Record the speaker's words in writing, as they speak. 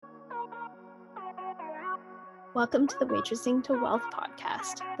Welcome to the Waitressing to Wealth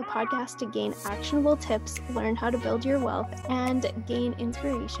podcast, the podcast to gain actionable tips, learn how to build your wealth, and gain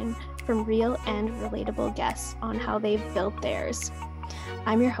inspiration from real and relatable guests on how they've built theirs.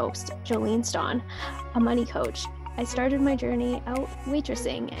 I'm your host, Jolene Stawn, a money coach. I started my journey out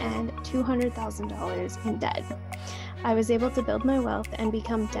waitressing and $200,000 in debt. I was able to build my wealth and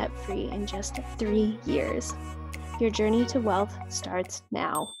become debt-free in just 3 years. Your journey to wealth starts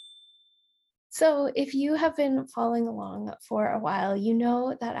now. So if you have been following along for a while, you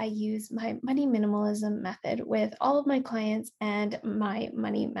know that I use my money minimalism method with all of my clients and my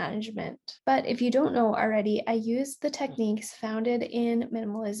money management. But if you don't know already, I use the techniques founded in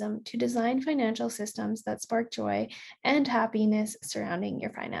minimalism to design financial systems that spark joy and happiness surrounding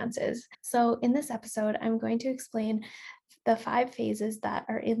your finances. So in this episode, I'm going to explain the 5 phases that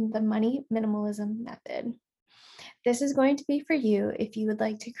are in the money minimalism method. This is going to be for you if you would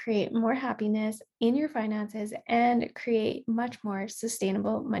like to create more happiness in your finances and create much more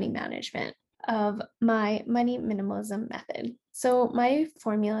sustainable money management of my money minimalism method. So my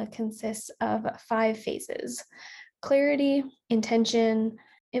formula consists of 5 phases: clarity, intention,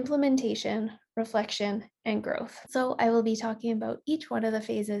 implementation, reflection, and growth. So I will be talking about each one of the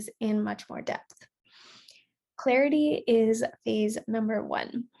phases in much more depth. Clarity is phase number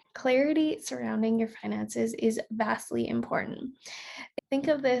 1. Clarity surrounding your finances is vastly important. Think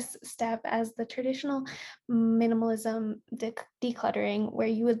of this step as the traditional minimalism decluttering, where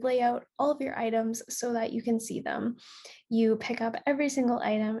you would lay out all of your items so that you can see them. You pick up every single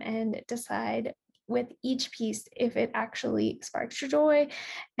item and decide with each piece if it actually sparks your joy,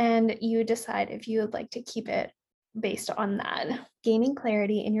 and you decide if you would like to keep it based on that. Gaining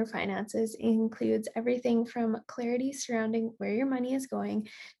clarity in your finances includes everything from clarity surrounding where your money is going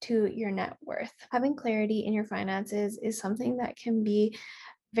to your net worth. Having clarity in your finances is something that can be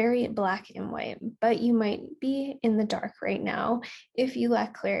very black and white, but you might be in the dark right now if you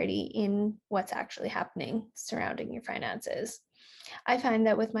lack clarity in what's actually happening surrounding your finances. I find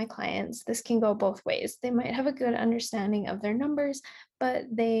that with my clients, this can go both ways. They might have a good understanding of their numbers, but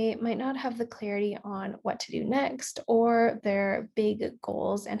they might not have the clarity on what to do next or their big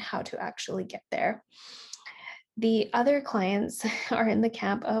goals and how to actually get there. The other clients are in the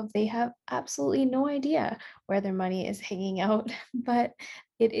camp of they have absolutely no idea where their money is hanging out, but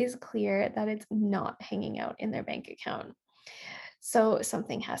it is clear that it's not hanging out in their bank account. So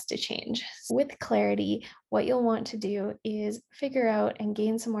something has to change. With clarity, what you'll want to do is figure out and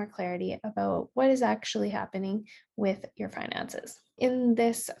gain some more clarity about what is actually happening with your finances. In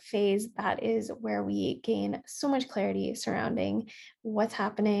this phase, that is where we gain so much clarity surrounding what's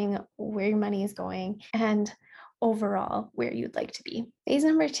happening, where your money is going, and overall where you'd like to be. Phase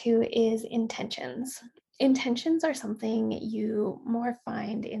number 2 is intentions. Intentions are something you more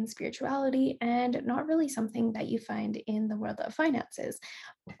find in spirituality and not really something that you find in the world of finances.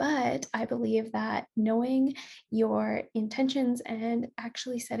 But I believe that knowing your intentions and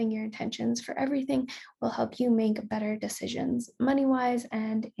actually setting your intentions for everything will help you make better decisions money-wise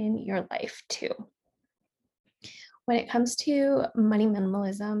and in your life too. When it comes to money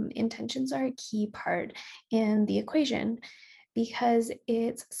minimalism, intentions are a key part in the equation, because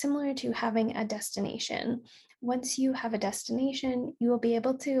it's similar to having a destination. Once you have a destination, you will be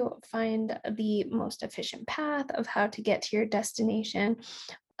able to find the most efficient path of how to get to your destination,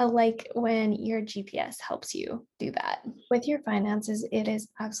 like when your GPS helps you do that. With your finances, it is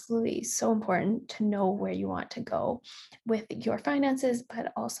absolutely so important to know where you want to go with your finances,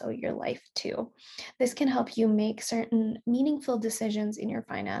 but also your life too. This can help you make certain meaningful decisions in your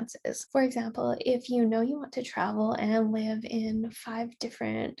finances. For example, if you know you want to travel and live in 5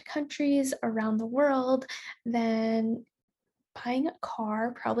 different countries around the world, then buying a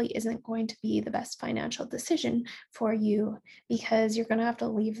car probably isn't going to be the best financial decision for you, because you're going to have to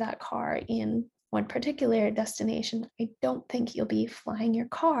leave that car in one particular destination. I don't think you'll be flying your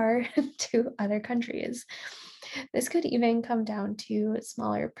car to other countries. This could even come down to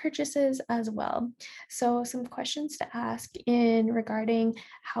smaller purchases as well. So some questions to ask in regarding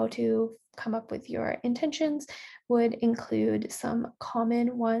how to come up with your intentions would include some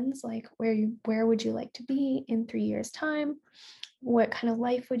common ones, like where would you like to be in 3 years' time? What kind of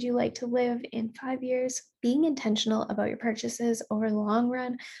life would you like to live in 5 years? Being intentional about your purchases over the long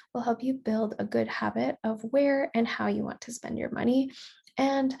run will help you build a good habit of where and how you want to spend your money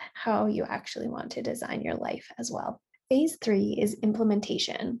and how you actually want to design your life as well. Phase 3 is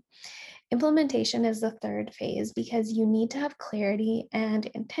implementation. Implementation is the third phase because you need to have clarity and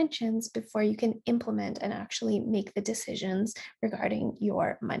intentions before you can implement and actually make the decisions regarding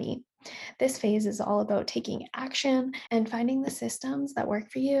your money. This phase is all about taking action and finding the systems that work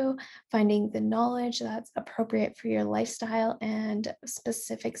for you, finding the knowledge that's appropriate for your lifestyle and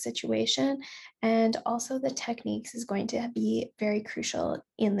specific situation. And also, the techniques is going to be very crucial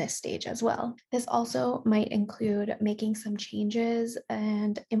in this stage as well. This also might include making some changes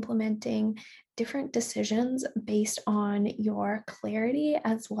and implementing different decisions based on your clarity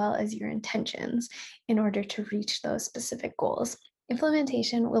as well as your intentions in order to reach those specific goals.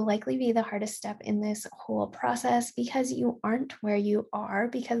 Implementation will likely be the hardest step in this whole process because you aren't where you are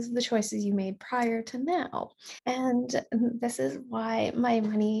because of the choices you made prior to now. And this is why my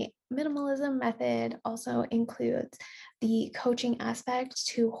money minimalism method also includes the coaching aspect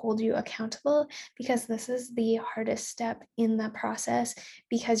to hold you accountable, because this is the hardest step in the process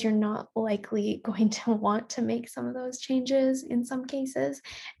because you're not likely going to want to make some of those changes in some cases,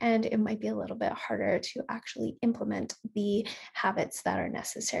 and it might be a little bit harder to actually implement the habits that are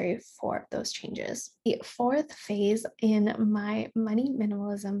necessary for those changes. The fourth phase in my money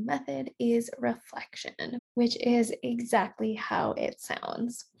minimalism method is reflection, which is exactly how it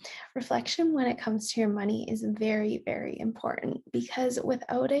sounds. Reflection when it comes to your money is very, very important, because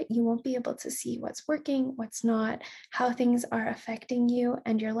without it, you won't be able to see what's working, what's not, how things are affecting you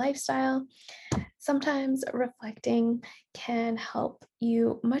and your lifestyle. Sometimes reflecting can help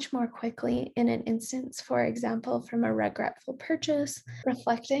you much more quickly in an instance, for example, from a regretful purchase.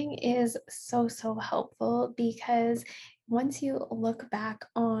 Reflecting is so, so helpful because once you look back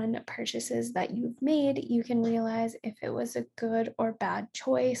on purchases that you've made, you can realize if it was a good or bad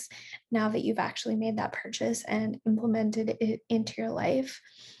choice now that you've actually made that purchase and implemented it into your life,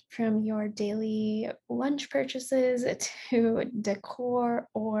 from your daily lunch purchases to decor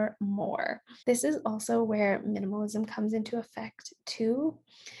or more. This is also where minimalism comes into effect too.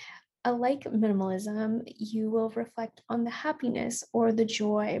 Like minimalism, you will reflect on the happiness or the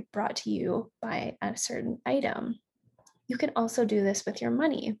joy brought to you by a certain item. You can also do this with your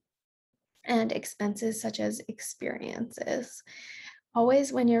money and expenses such as experiences.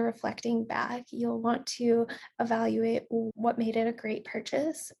 Always, when you're reflecting back, you'll want to evaluate what made it a great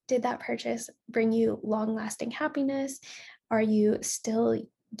purchase. Did that purchase bring you long lasting happiness? Are you still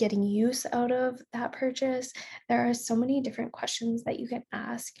getting use out of that purchase? There are so many different questions that you can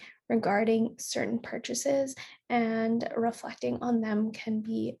ask regarding certain purchases, and reflecting on them can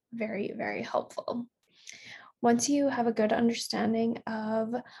be very, very helpful. Once you have a good understanding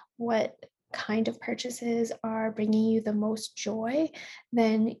of what kind of purchases are bringing you the most joy,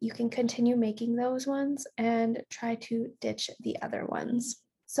 then you can continue making those ones and try to ditch the other ones.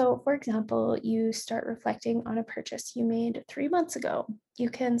 So, for example, you start reflecting on a purchase you made 3 months ago. You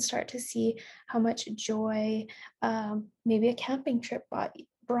can start to see how much joy maybe a camping trip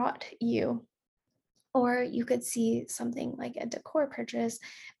brought you. Or you could see something like a decor purchase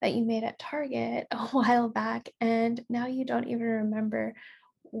that you made at Target a while back, and now you don't even remember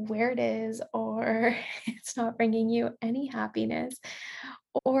where it is, or it's not bringing you any happiness.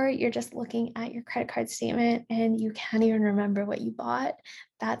 Or you're just looking at your credit card statement and you can't even remember what you bought.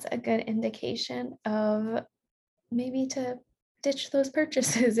 That's a good indication of maybe to ditch those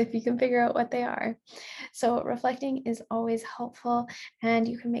purchases if you can figure out what they are. So, reflecting is always helpful, and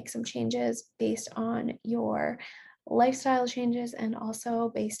you can make some changes based on your lifestyle changes and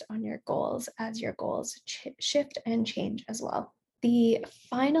also based on your goals as your goals shift and change as well. The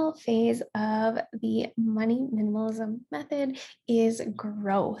final phase of the money minimalism method is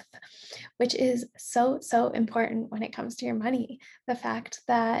growth, which is so, so important when it comes to your money. The fact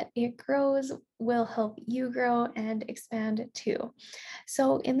that it grows will help you grow and expand too.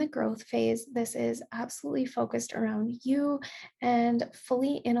 So, in the growth phase, this is absolutely focused around you and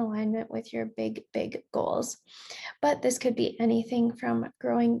fully in alignment with your big, big goals. But this could be anything from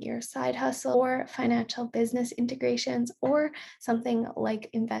growing your side hustle or financial business integrations, or something like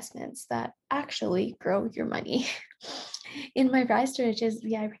investments that actually grow your money. In my Rise to Riches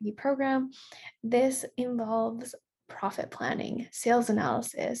VIP program, this involves profit planning, sales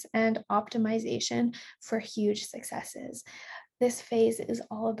analysis, and optimization for huge successes. This phase is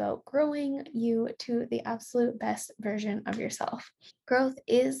all about growing you to the absolute best version of yourself. Growth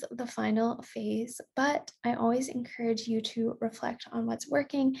is the final phase, but I always encourage you to reflect on what's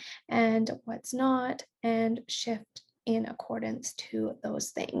working and what's not, and shift in accordance to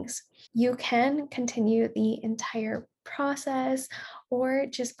those things. You can continue the entire process or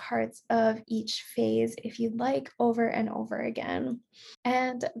just parts of each phase if you'd like, over and over again.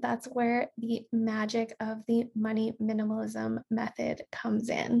 And that's where the magic of the money minimalism method comes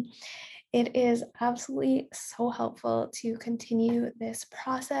in. It is absolutely so helpful to continue this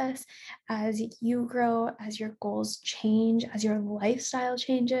process as you grow, as your goals change, as your lifestyle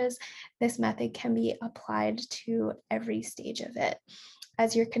changes. This method can be applied to every stage of it.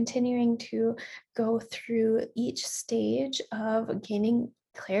 As you're continuing to go through each stage of gaining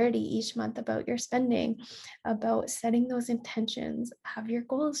clarity each month about your spending, about setting those intentions, have your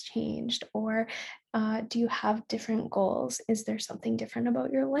goals changed, or do you have different goals? Is there something different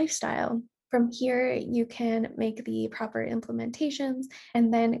about your lifestyle? From here, you can make the proper implementations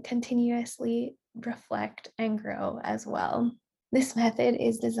and then continuously reflect and grow as well. This method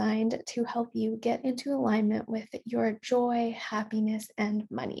is designed to help you get into alignment with your joy, happiness, and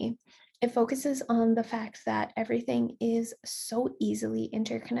money. It focuses on the fact that everything is so easily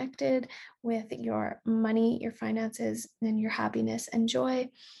interconnected with your money, your finances, and your happiness and joy,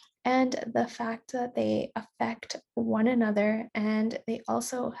 and the fact that they affect one another and they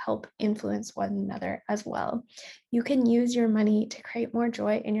also help influence one another as well. You can use your money to create more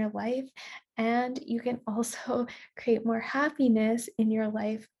joy in your life, and you can also create more happiness in your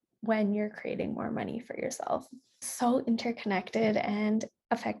life when you're creating more money for yourself. So interconnected and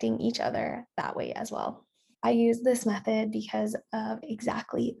affecting each other that way as well. I use this method because of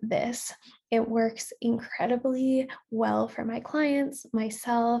exactly this. It works incredibly well for my clients,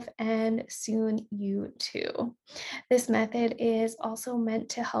 myself, and soon you too. This method is also meant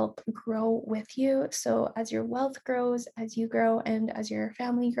to help grow with you. So as your wealth grows, as you grow, and as your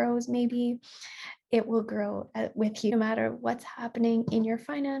family grows, maybe it will grow with you no matter what's happening in your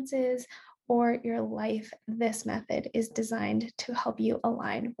finances or your life. This method is designed to help you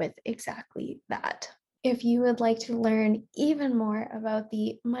align with exactly that. If you would like to learn even more about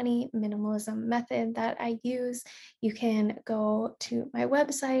the money minimalism method that I use, you can go to my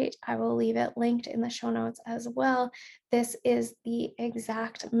website. I will leave it linked in the show notes as well. This is the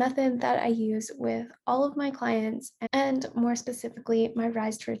exact method that I use with all of my clients, and more specifically, my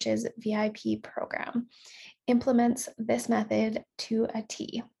Rise to Riches VIP program implements this method to a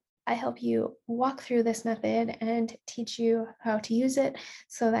T. I help you walk through this method and teach you how to use it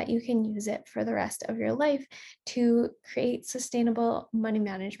so that you can use it for the rest of your life to create sustainable money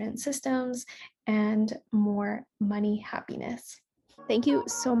management systems and more money happiness. Thank you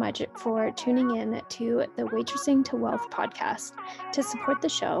so much for tuning in to the Waitressing to Wealth podcast. To support the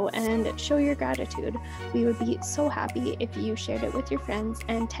show and show your gratitude, we would be so happy if you shared it with your friends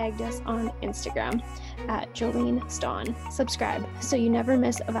and tagged us on Instagram at Jolene Stawn. Subscribe so you never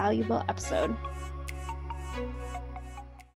miss a valuable episode.